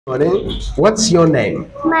Morning. What's your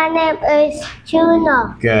name? My name is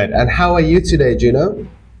Juno. Good. And how are you today, Juno?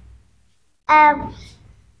 Good.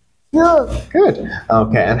 Good.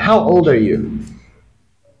 Okay. And how old are you?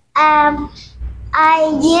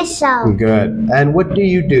 I years old. Good. And what do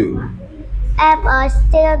you do? I'm a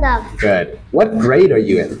student. Good. What grade are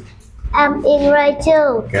you in? I'm in grade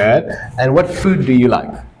 2. Good. And what food do you like?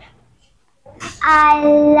 I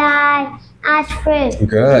like ice cream.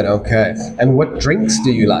 Good. Okay. And what drinks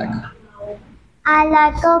do you like? I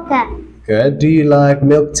like coca. Good. Do you like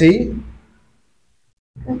milk tea?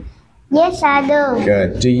 Yes, I do.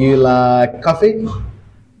 Good. Do you like coffee?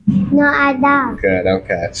 No, I don't. Good.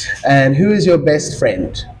 Okay. And who is your best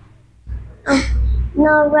friend?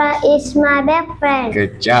 Nora is my best friend.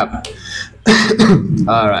 Good job.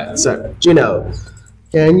 All right. So, Juno,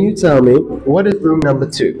 can you tell me what is room number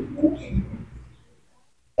 2?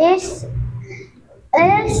 It's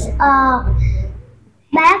a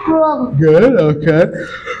bathroom. Good. Okay.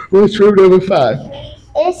 What's room number 5?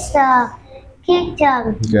 It's a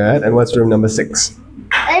kitchen. Good. And what's room number 6?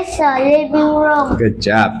 It's a living room. Good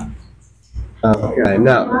job. Okay.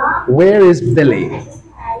 Now, where is Billy?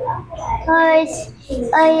 It's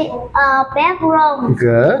a bedroom.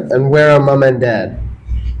 Good. And where are Mom and Dad?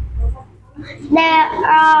 They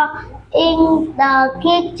are in the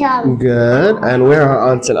kitchen. Good. And where are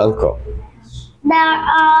Aunt and Uncle? They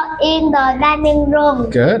are in the dining room.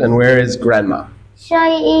 Good. And where is Grandma? So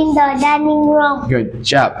in the dining room. Good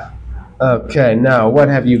job. Okay. Now, what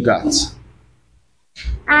have you got?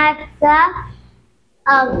 I've got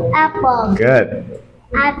an apple. Good.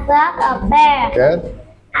 I've got a bear. Good.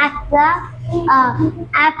 I've got an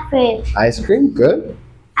apple. Ice cream. Good.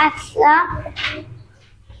 I've got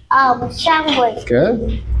a sandwich.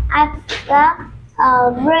 Good. I've got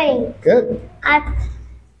a ring. Good. I've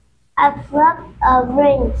got a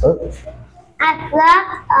ring. Oh, I've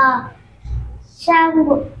got a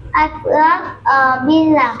sandwich. I've got a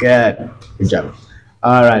villa. good. Good job.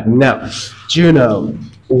 All right. Now, Juno,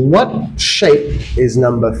 what shape is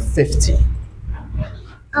number 50?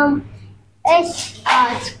 It's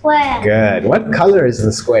a square. Good. What color is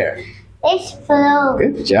the square? It's blue.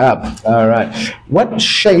 Good job. All right. What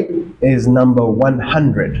shape is number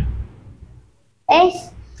 100? It's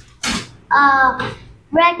a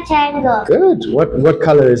rectangle. Good. What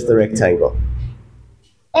color is the rectangle?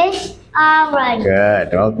 It's orange. Good.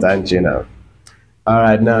 Well done, Juno. All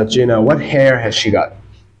right. Now, Juno, what hair has she got?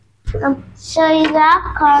 So you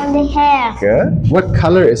got curly hair. Good. What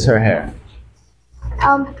color is her hair?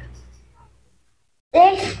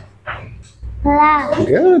 It's black.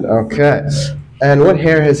 Good. Okay. And what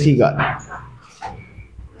hair has he got?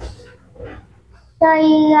 So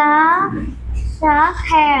you got soft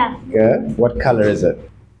hair. Good. What color is it?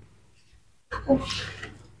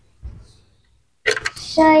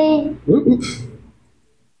 So you, Ooh.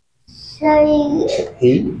 so you,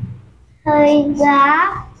 He? so you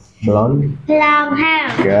got Blonde. long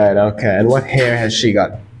hair. Good. Okay. And what hair has she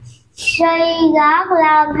got? So you got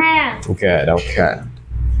long hair. Good. Okay.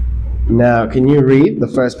 Now, can you read the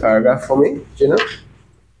first paragraph for me, Juno?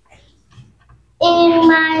 In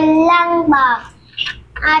my lunchbox,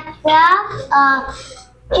 I've got a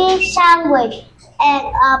fish sandwich and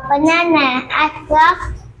a banana. I've got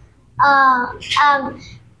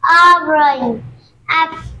orange.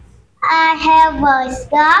 I have a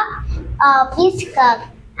scarf, a biscuit.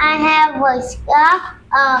 I have a scarf,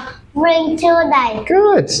 a ring today.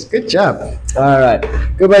 Good. Good job. All right.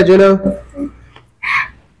 Goodbye, Juno. Good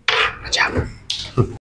job.